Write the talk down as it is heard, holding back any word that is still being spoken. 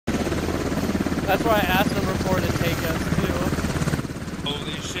That's why I asked number 4 to take us too.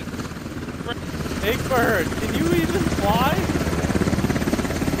 Holy shit. Big Bird, can you even fly?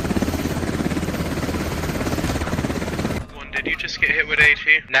 Did you just get hit with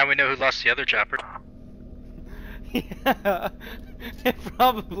AT? Now we know who lost the other chopper. Yeah, it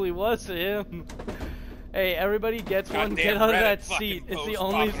probably was him. Hey, everybody gets one, get out of that seat. It's the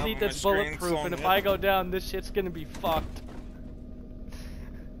only seat that's bulletproof, and if I go down, this shit's gonna be fucked.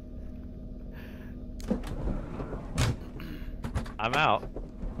 I'm out.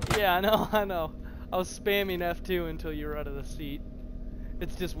 Yeah, I know. I was spamming F2 until you were out of the seat.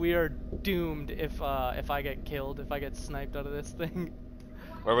 It's just we are doomed if I get killed, if I get sniped out of this thing.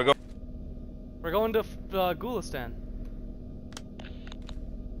 Where we go? We're going to Gulistan.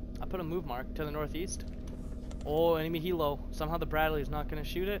 I put a move mark to the northeast. Oh, enemy helo. Somehow the Bradley's not gonna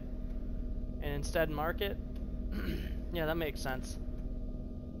shoot it, and instead mark it. Yeah, that makes sense.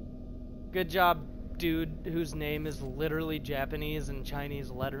 Good job, dude, whose name is literally Japanese and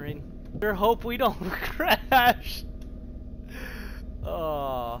Chinese lettering. Sure hope we don't crash.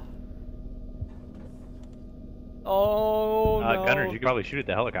 Oh. Oh no. Gunners, you could probably shoot at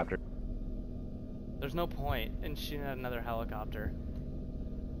the helicopter. There's no point in shooting at another helicopter.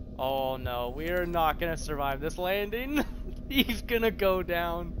 Oh no, we are not gonna survive this landing. He's gonna go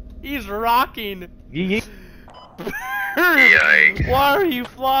down. He's rocking. Yikes. Why are you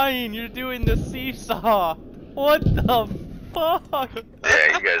flying? You're doing the seesaw. What the fuck?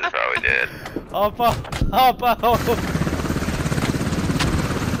 Yeah, you guys probably did. Up, out.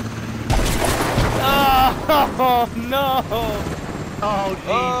 Oh no! Oh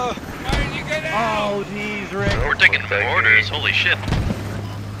jeez. Why did you get out? Oh jeez, Rick. We're taking mortars, holy shit.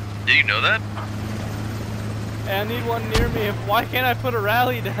 Did you know that? Hey, I need one near me. Why can't I put a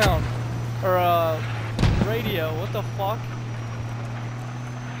rally down? Or a radio, what the fuck?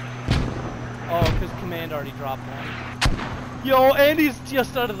 Oh, because command already dropped one. Yo, Andy's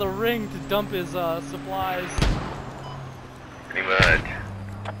just out of the ring to dump his supplies. Pretty much.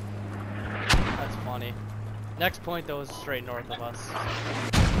 That's funny. Next point though is straight north of us.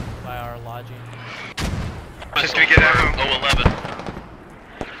 By our lodging. Just we get out 011.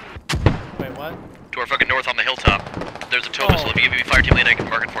 Wait, what? To our fucking north on the hilltop. There's a total, so if you give me fire team lead, I can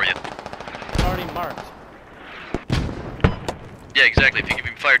mark it for you. It's already marked. Yeah, exactly. If you give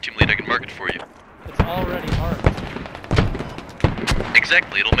me fire team lead, I can mark it for you. It's already marked.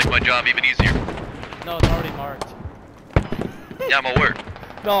 Exactly, it'll make my job even easier. No, it's already marked. Yeah, I'm aware.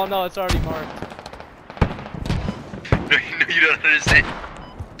 No, it's already marked. No, you don't understand.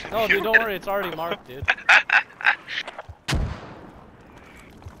 No, dude, don't worry, it's already marked, dude.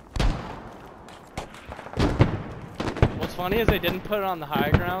 What's funny is they didn't put it on the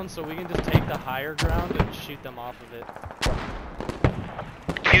high ground, so we can just take the higher ground and shoot them off of it.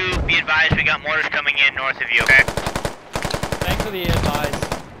 Q, be advised, we got mortars coming in north of you, okay? Thanks for the advice.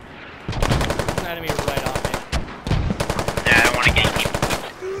 There's an enemy right on me. Yeah, I don't want to get you.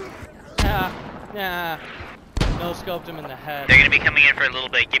 Nah. No scoped him in the head. They're gonna be coming in for a little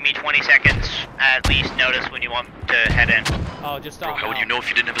bit. Give me 20 seconds at least notice when you want to head in. Oh, just Bro, stop. how would you know if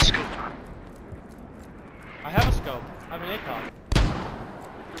you didn't have a scope? I have a scope. I have an ACOG.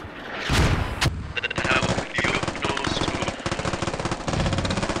 How would you know a scope?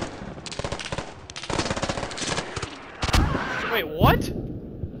 Wait, what?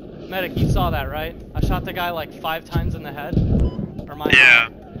 Medic, you saw that, right? I shot the guy like 5 times in the head. Or my Yeah.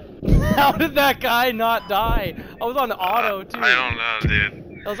 How did that guy not die? I was on auto too. I don't know,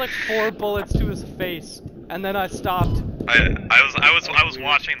 dude. That was like 4 bullets to his face, and then I stopped. I was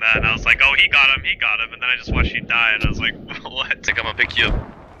watching that and I was like, oh, he got him, and then I just watched you die and I was like, what? I think I'm gonna pick you up.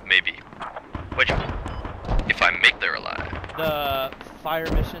 Maybe. Which one? If I make there alive. The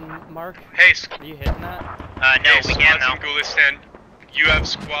fire mission mark. Hey, Are you hitting that? No, we can't squads though. in Gulistan, you have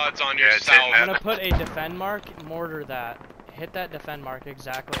squads on your it's south. I'm gonna put a defend mark, mortar that. Hit that defend mark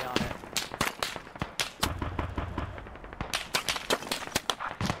exactly on it.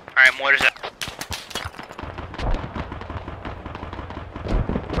 Alright, mortars up.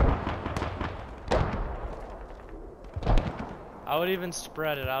 I would even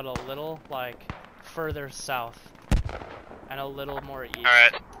spread it out a little, like, further south. And a little more east.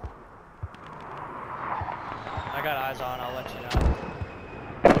 Alright. I got eyes on, I'll let you know.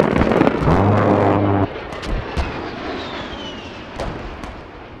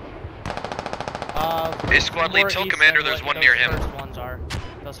 Hey, squad lead, tell commander there's one near him. First ones are.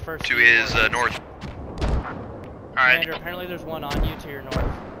 Those first To few his ones. north. Alright. Commander, apparently there's one on you to your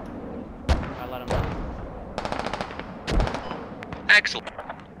north. I let him know. Excellent.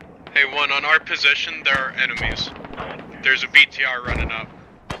 Hey, one, on our position, there are enemies. There's a BTR running up.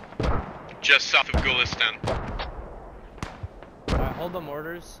 Just south of Gulistan. Alright, hold the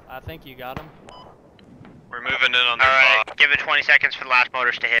mortars. I think you got them. We're moving in on their Alright, give it 20 seconds for the last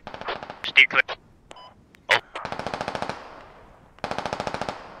mortars to hit. Steer clear.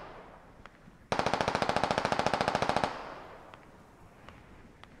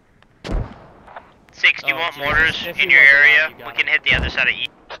 6, do you want geez. mortars If in he your wasn't area? on, you got We can him. hit the other side of E.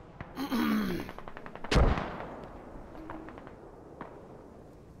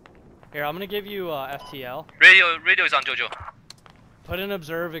 Here, I'm gonna give you FTL. Radio is on, Jojo. Put an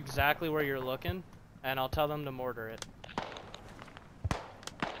observe exactly where you're looking, and I'll tell them to mortar it.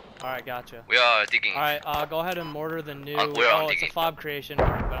 Alright, gotcha. We are digging. Alright, go ahead and mortar the new... We're on oh, it's a digging. fob creation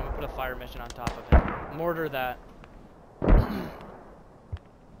mark, but I'm gonna put a fire mission on top of it. Mortar that.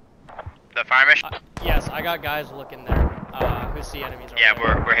 The fire mission? Yes, I got guys looking there. Who see enemies over Yeah,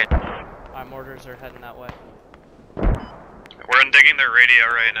 there. we're hitting. Alright, mortars are heading that way. We're undigging their radio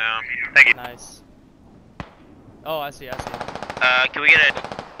right now. Thank you. Nice. Oh, I see. Can we get a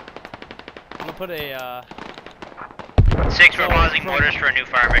I'm gonna put a, 6? We're so pausing from- mortars for a new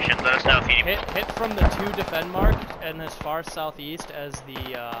fire mission. Let us know if you need. hit from the 2 defend mark and as far southeast as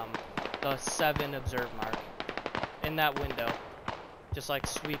the 7 observe mark. In that window. Just like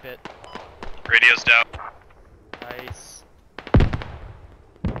sweep it. Radio's down. Nice.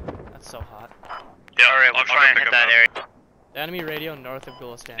 That's so hot. Yeah, Alright, we'll try and hit that area. The enemy radio north of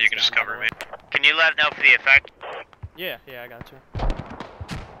Gulistan. You can just cover me. Can you let us know for the effect? Yeah, I got you.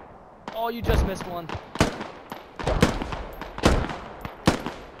 Oh, you just missed one.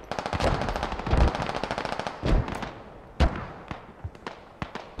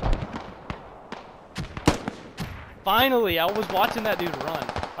 Finally, I was watching that dude run.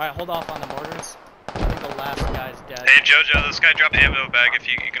 Alright, hold off on the mortars. I think the last guy's dead. Hey Jojo, this guy dropped ammo bag if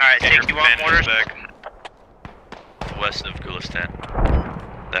you can Alright, get your 61 bandages mortars. back. West of Gulistan.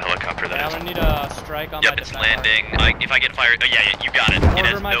 The helicopter Yeah, I'm that gonna is. need a strike on my Yep, it's defend mark. landing. If I get fired, yeah, you got it. It Order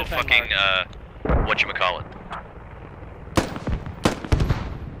has my no defend fucking, whatchamacallit.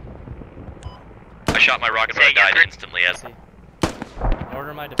 I shot my rocket, but Say I died again, instantly. I see.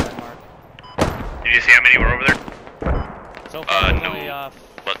 Order my defend mark. Did you see how many were over there? So far, there's no, only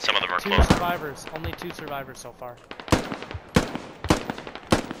but some of them are 2 close. survivors. Only 2 survivors so far.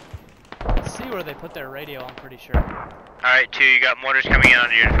 Let's see where they put their radio, I'm pretty sure. Alright, 2, you got mortars coming in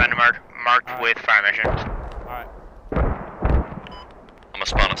under your defender mark, marked Alright. with fire mission. Alright. I'm gonna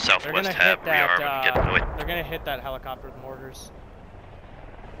spawn a They're southwest gonna tab, hit that, rearm, and get into it. they're gonna hit that helicopter with mortars.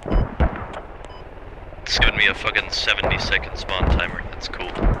 It's giving me a fucking 70-second spawn timer. That's cool.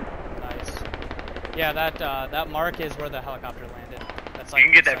 Nice. Yeah, that mark is where the helicopter landed. That's like You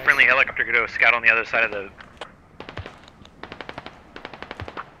can get that precise. friendly helicopter to go scout on the other side of the...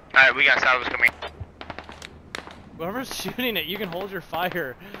 Alright, we got salvos coming. Whoever's shooting it, you can hold your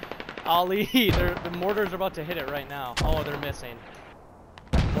fire. Ali, the mortars are about to hit it right now. Oh, they're missing.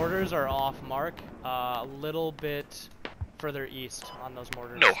 Mortars are off mark, a little bit further east on those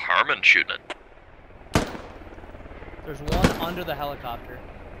mortars. No harm in shooting it. There's one under the helicopter.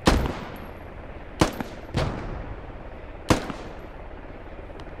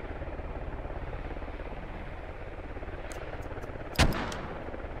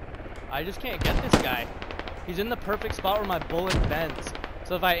 I just can't get this guy. He's in the perfect spot where my bullet bends.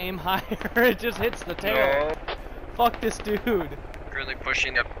 So if I aim higher, it just hits the tail. Fuck this dude. Currently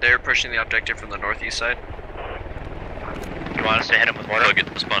pushing up. They're pushing the objective from the northeast side. You want us to hit him with mortar? I'll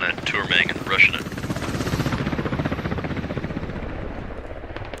get spawn at Tourmang and rushing it.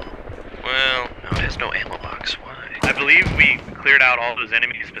 Well, no, it has no ammo box. Why? I believe we cleared out all those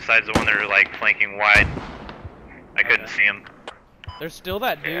enemies besides the one that are like flanking wide. I couldn't see him. There's still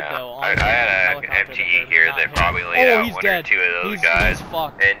that dude though on I the had an helicopter FTE that here they're that not probably hitting. laid Oh, out he's one dead. or two of those He's guys.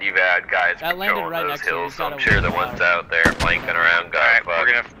 fucked. And you've had guys That landed patrolling right those next to you. hills, He's so I'm got a sure the wheel ones out. out there flanking around got Alright, fucked.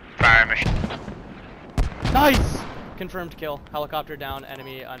 we're gonna fire mission. Nice! Confirmed kill. Helicopter down,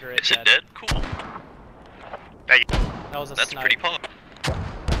 enemy under it. Is it dead? Cool. That was a That's snipe. pretty pop.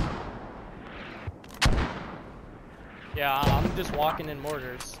 Yeah, I'm just walking in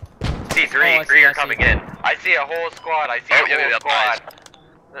mortars. C3, I see, three I are see. coming in. I see a whole squad. I see Oh, a yeah, whole yeah,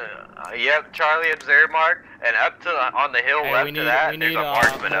 squad. Yep, Charlie observe mark, and up to on the hill Hey, left we of need- that, we there's need, a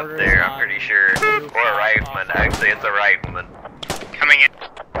marksman up mortars there. I'm on pretty sure, blue or a flag rifleman. off. Actually, it's a rifleman. Coming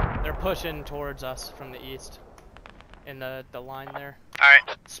in. They're pushing towards us from the east. In the line there. Alright.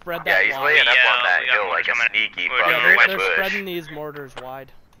 Spread Yeah, that he's wide. laying up Yeah, on that we got hill one like a coming. sneaky We're fucking Yeah, white they're bush. spreading these mortars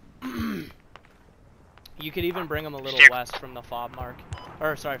wide. You could even bring them a little Steer. west from the fob mark.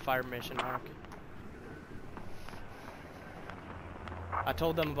 Or, sorry, fire mission mark. I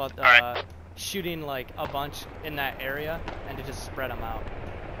told them about Alright. shooting like a bunch in that area and to just spread them out.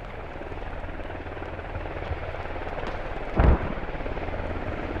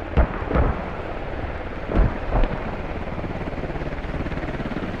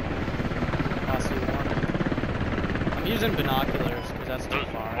 using binoculars because that's too Those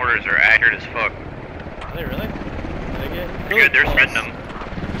far. mortars are accurate as fuck. Are they really? Do they get They're really good, they're close? spreading them.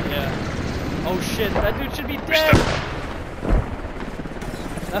 Yeah. Oh shit, that dude should be dead!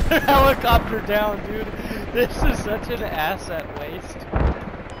 Another helicopter down, dude. This is such an asset waste.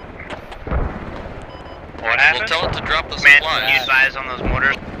 What happened? We'll tell it to drop the Man, supplies. use eyes on those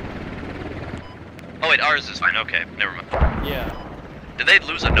mortars. Oh wait, ours is fine. Okay, never mind. Yeah. Did they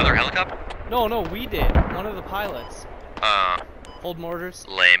lose another helicopter? No, we did. One of the pilots. Hold mortars.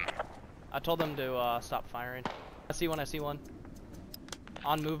 Lame. I told them to stop firing. I see one.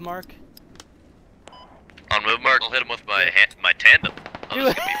 On move mark. On move mark, I'll hit him with my tandem. Oh, Do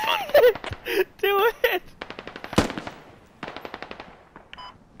this is gonna be fun. Do it!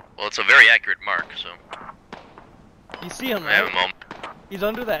 Well, it's a very accurate mark, so. You see him, I have a right? moment. He's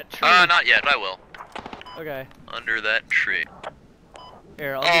under that tree. Not yet, but I will. Okay. Under that tree.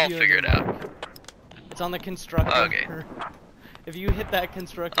 Here, I'll give you a figure it new out. mark. It's on the constructor. Okay. If you hit that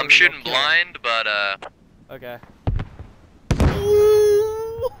constructor, I'm you'll shooting kill him. blind, but Okay.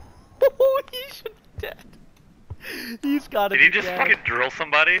 Ooh! He should be dead. He's gotta Did be he just dead. fucking drill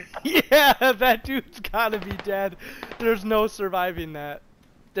somebody? Yeah, that dude's gotta be dead. There's no surviving that.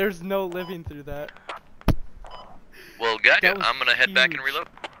 There's no living through that. well, got That it. was I'm gonna head back and huge. reload.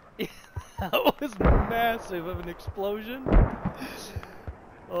 That was massive of an explosion.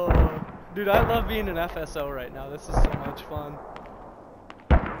 Oh, dude, I love being an FSO right now. This is so much fun.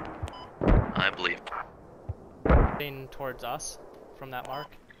 I believe. Heading towards us from that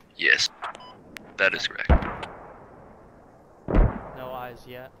mark. Yes, that is correct. No eyes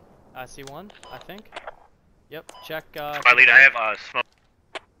yet. I see one, I think. Yep, check. My lead, I have smoke.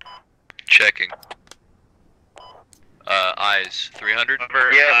 Checking. Eyes 300.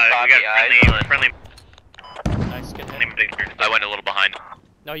 Remember, Yeah, we copy, eyes got on. friendly Nice, good hit. indicator. I went a little behind.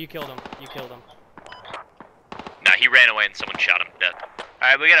 No, you killed him. You killed him. Nah, he ran away and someone shot him dead.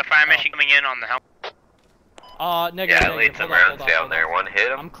 Alright, we got a fire machine coming in on the helm. Negative. Yeah, laid negative. some Hold on, rounds hold on, down hold there. on. One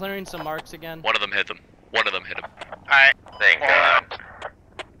hit him. I'm clearing some marks again. One of them hit him. Alright. Thank God.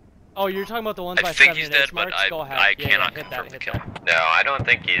 Oh, you're talking about the ones I by think 7 he's and dead, 8 but marks? Go ahead. I Yeah, cannot hit confirm that, the hit kill. that. No, I don't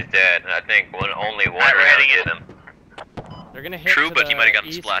think he's dead. I think only one Alright, we're round heading hit in. him. They're gonna hit True, to but he the might have gotten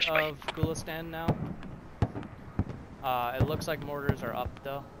east splashed by. of Gulistan now. It looks like mortars are up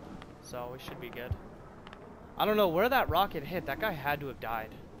though, so we should be good. I don't know where that rocket hit. That guy had to have died.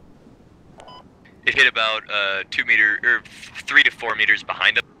 It hit about 3 to 4 meters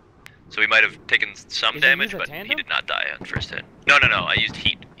behind him, so he might have taken some Did you damage, use a but he tandem? did not die on first hit. No, I used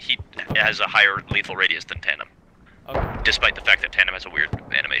heat. Heat has a higher lethal radius than tandem, Okay. despite the fact that tandem has a weird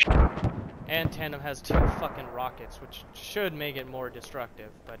animation. And tandem has 2 fucking rockets, which should make it more destructive.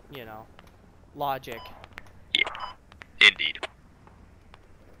 But you know, logic. Yeah, indeed.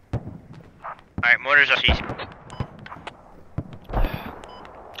 Alright, mortars are east.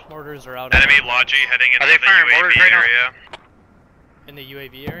 Mortars are out. Enemy Logi heading Are into they the firing mortars UAV right now? area. In the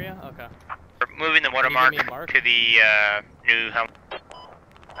UAV area. Okay. We're moving the Can you give watermark me a mark? to the new helm.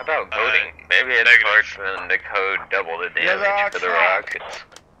 How about coding? Maybe it's negative. hard for them to code double the damage for the rockets.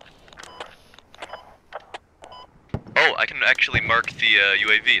 Oh, I can actually mark the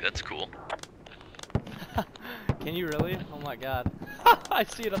UAV. That's cool. Can you really? Oh my god. I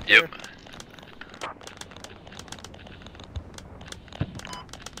see it up Yep. there.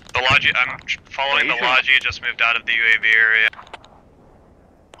 The Logi, I'm following the Logi, just moved out of the UAV area.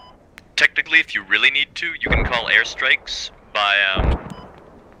 Technically, if you really need to, you can call airstrikes by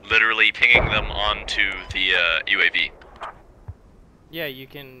literally pinging them onto the UAV. Yeah, you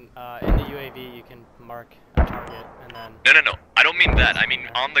can, in the UAV, you can mark a target and then... No. I don't mean that. I mean,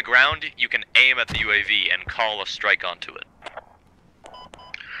 on the ground, you can aim at the UAV and call a strike onto it.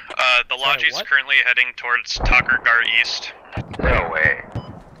 The Logi's what? currently heading towards Takurgar East. No way.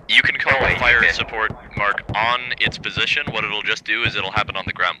 You can call No way, a fire okay. support mark on its position. What it'll just do is it'll happen on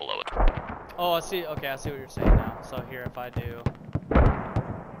the ground below it. Oh, I see. Okay, I see what you're saying now. So here, if I do...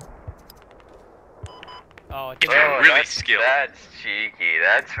 Oh, it's... If you're really that's, skilled. That's cheeky.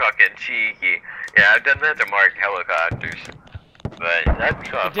 That's fucking cheeky. Yeah, I've done that to mark helicopters. But that's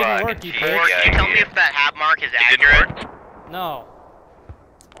a It didn't fucking work, you cheeky bitch. Can you tell me idea. if that hab mark is It didn't accurate? work? No.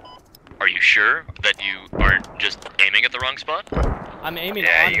 Are you sure that you aren't just aiming at the wrong spot? I'm aiming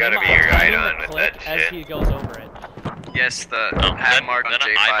Yeah, on you gotta him. be I'm right timing on the with click that as shit. he goes over it. Yes, the Oh, hab mark on then I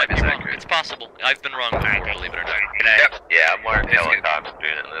J5 might is be wrong. accurate. It's possible. I've been wrong before, believe it or not. Yep. Yeah, I marked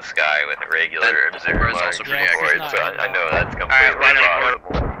helicopters in the sky with a regular That observer is mark. also pretty for it, accurate. so I know that's Alright, completely running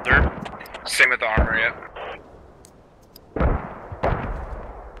possible. Third. Same with the armor, yeah.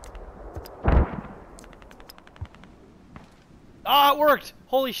 Ah, it worked!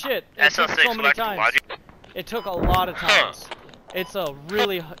 Holy shit! It took SL6 so many selected times. Logi. It took a lot of times. It's a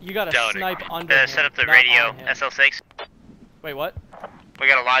really you gotta Down snipe under him, Set up the not radio, on him. SL6. Wait, what? We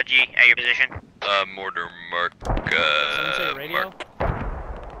got a Logi at your position. Mortar mark, Someone say radio? mark.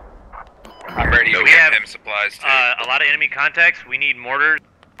 I'm ready. We have him supplies too. a lot of enemy contacts. We need mortars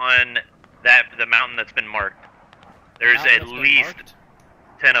on the mountain that's been marked. There's Mountain at that's been least marked?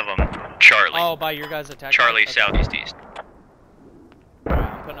 10 of them. Charlie. Oh, by your guys' attack. Charlie, Okay. southeast east. Alright,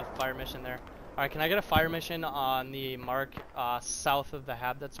 I'm putting a fire mission there. Alright, can I get a fire mission on the mark south of the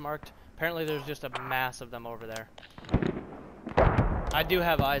hab that's marked? Apparently there's just a mass of them over there. I do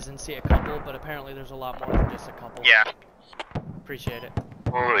have eyes and see a couple, but apparently there's a lot more than just a couple. Yeah. Appreciate it.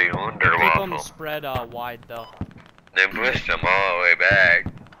 Holy Keep them wonderwaffle. spread wide though. They pushed them all the way back.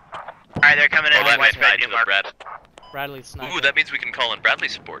 Alright, they're coming in. Well, that White means spread, right to new the mark. Brad. Bradley's sniping. Ooh, that means we can call in Bradley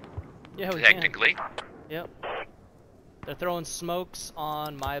support. Yeah, we can. Technically. Yep. They're throwing smokes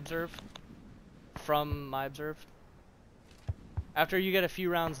on my observe. From my observe. After you get a few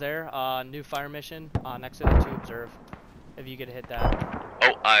rounds there, new fire mission next to the 2 observe. If you could hit that.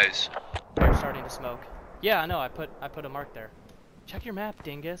 Oh, eyes. They're starting to smoke. Yeah, I know. I put a mark there. Check your map,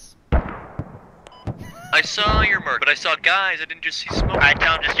 dingus. I saw your mark, but I saw guys. I didn't just see smoke. I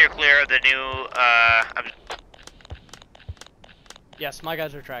tell them to steer clear of the new, Yes, my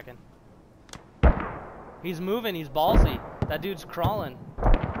guys are tracking. He's moving. He's ballsy. That dude's crawling.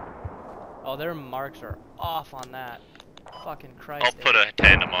 Oh, their marks are off on that. Fucking Christ. I'll put a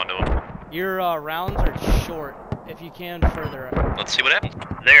tandem onto him. Your rounds are short. If you can further. Let's see what happens.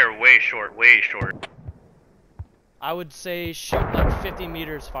 they're way short, way short. I would say shoot like 50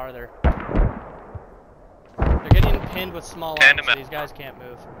 meters farther. They're getting pinned with small arms, Tandem so out. these guys can't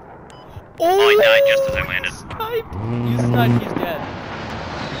move. Oh, he died just as I landed. Sniped! You sniped, he's dead.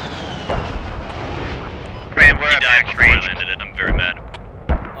 Graham, we're He at died max before I range. landed it. I'm very mad.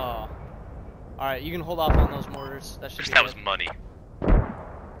 Oh. Alright, you can hold off on those mortars. That should be That was good. money.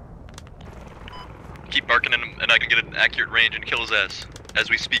 Keep marking him, and I can get an accurate range and kill his ass as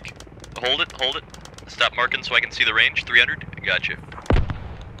we speak. Hold it, hold it. Stop marking so I can see the range. 300. Gotcha.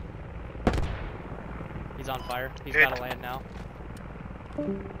 He's on fire. He's gotta land now.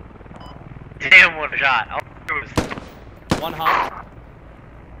 Damn, one shot. One hop.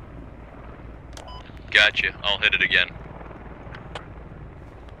 Gotcha. I'll hit it again.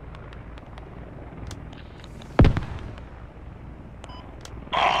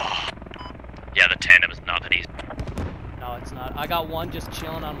 Oh. Yeah, the tandem is not that easy. No, it's not. I got one just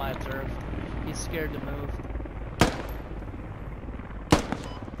chilling on my observe. He's scared to move.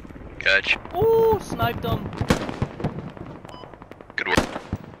 Gotcha. Ooh, sniped him. Good work.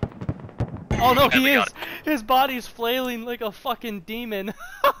 Oh no, And he we is. got it. His body's flailing like a fucking demon.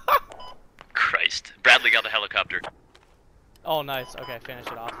 Christ. Bradley got the helicopter. Oh, nice. Okay, finish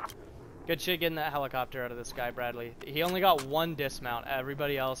it off. Good shit getting that helicopter out of this guy, Bradley. He only got one dismount.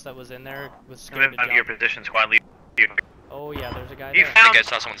 Everybody else that was in there was scared to Out of your jump. position, squad leader. Oh yeah, there's a guy You there. I think I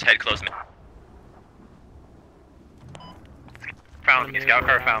saw someone's head close. Found me. Scout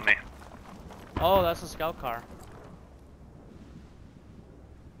car found me. Oh, that's a scout car.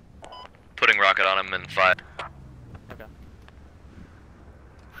 Putting rocket on him and fire. Okay.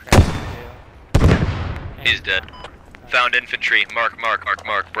 He's dead. Found infantry. Mark, mark, mark,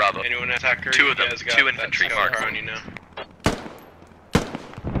 mark. Bravo. Anyone attacker? 2 you of them. guys got 2 that infantry. scout Mark. car on you now.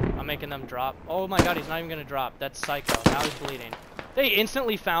 I'm making them drop. Oh my god, he's not even gonna drop. That's psycho. Now he's bleeding. They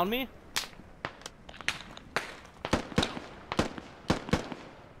instantly found me?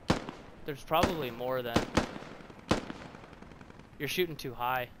 There's probably more than. You're shooting too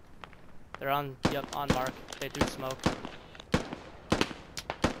high. They're on, yep, on mark. They threw smoke.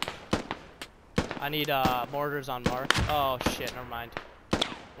 I need mortars on mark. Oh shit, never mind.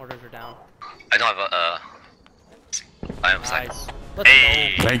 Mortars are down. I don't have a, I am second. Nice. Let's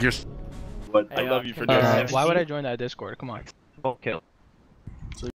Hey. go. Thank you. Hey, I love you for can- doing that. Why would I join that Discord? Come on. Don't kill.